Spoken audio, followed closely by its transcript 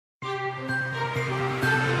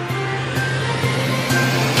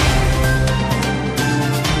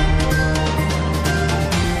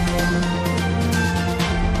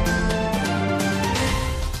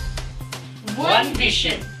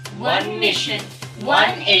vision, one mission,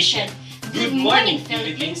 one Asian. Good morning,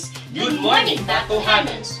 Philippines. Good morning,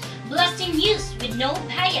 Batohanons. Blasting news with no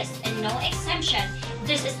bias and no exemption.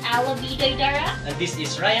 This is Ala B. Doidara. And this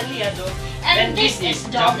is Ryan Liado. And this is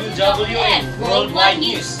WWN Worldwide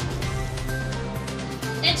News.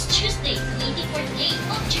 It's Tuesday, 24th day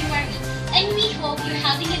of January, and we hope you're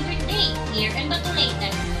having a great day here in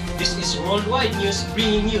Batulaten. This is Worldwide News,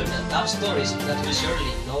 bringing you the top stories that will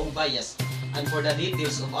surely no bias. And for the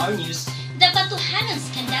details of our news, the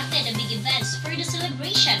Batohanons conducted a big events for the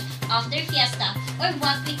celebration of their fiesta, or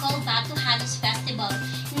what we call Batohanons Festival,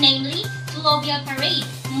 namely Fluvial Parade,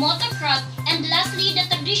 Motocross, and lastly the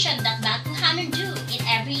tradition that Batohanon do in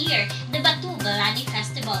every year, the Batu Balani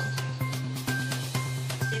Festival.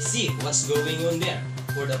 let's see what's going on there.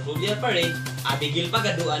 For the Fluvial Parade, Abigail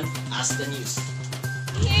Pagaduan as the news.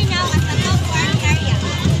 Here now at the Top Park area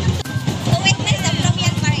to witness the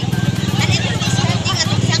Fluvial Parade, and it will be starting at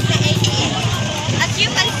exactly 8 p.m. As you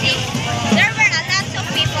can see, there were a lot of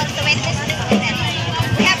people to witness this event.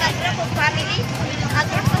 We have a group of family, a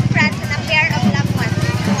group of friends, and a pair of loved ones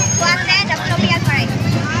to attend the Fluvial Parade.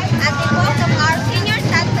 At the both of our senior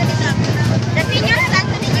Santo Niño, the senior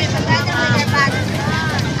Santo Niño together with their parents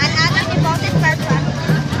and other devoted persons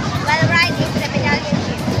while riding the medallion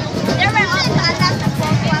ship. There were also a lot of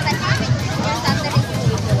punctual activities in Santo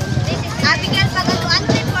Niño. This is Abigail Pagaduan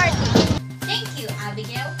reporting. Thank you,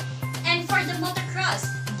 Abigail. And for the motocross,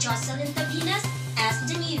 Jocelyn Tabinas as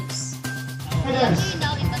the news. Luckily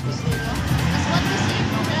now in Batusero, as what we see,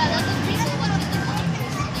 there are a lot of reasons what we do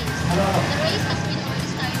motocross today. The race has been already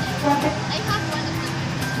started. I have one of the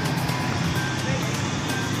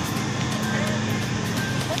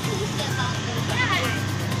what can you say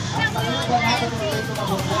about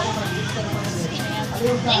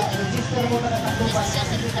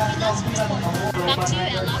Back to you,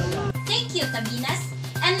 Ella. Thank you, Tabinas.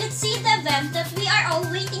 And let's see the event that we are all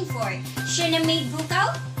waiting for. Shinamay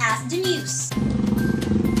Bukao as the news.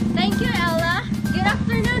 Thank you, Ella. Good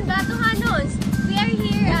afternoon, Batohanons. We are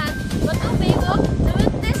here at Batu Baybok to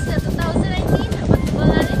witness the 2019 Batu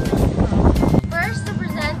Balani Festival. First to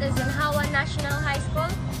present is Ginhawa National High School,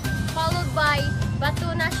 followed by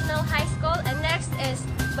Batu National High School, and next is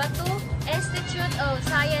Batu Institute of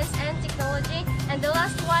Science and Technology, and the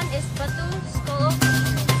last one is Batu School of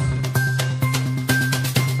Fisheries.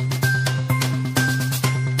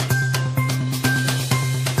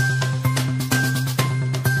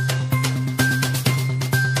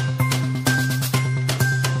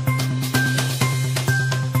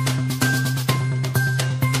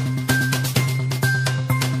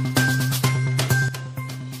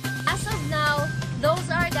 As of now, those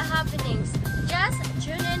are the happenings. Just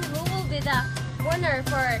tune in who will be the winner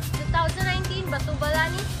for 2019 Batu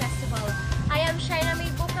Balani Festival. I am Shaina May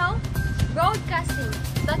Bukao, broadcasting.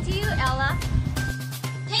 Back to you, Ella.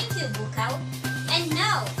 Thank you, Bukao. And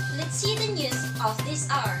now, let's see the news of this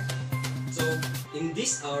hour. So, in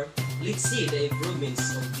this hour, let's see the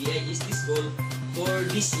improvements of BISD School for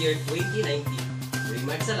this year 2019.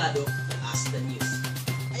 Raymond Salado as the news.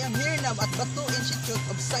 I am here now at Batu Institute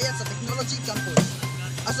of Science and Technology Campus.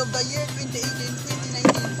 As of the year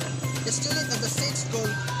 2018-2019, the students of the said school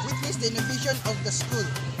witnessed the innovation of the school,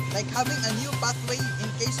 like having a new pathway in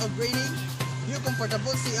case of raining, new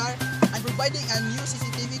comfortable CR, and providing a new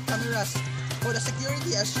CCTV cameras for the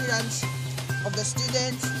security assurance of the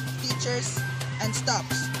students, teachers, and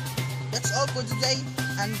staffs. That's all for today,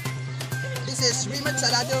 and this is Raymond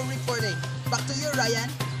Salado reporting. Back to you, Ryan.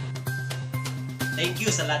 Thank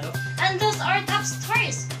you, Salado. And those are top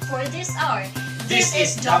stories for this hour. This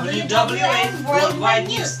is WWN Worldwide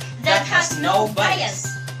News that has no bias.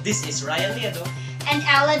 This is Ryan Liado. And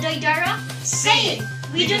Ala Doidara saying,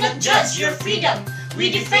 we do not judge your freedom,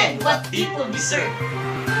 we defend what people deserve.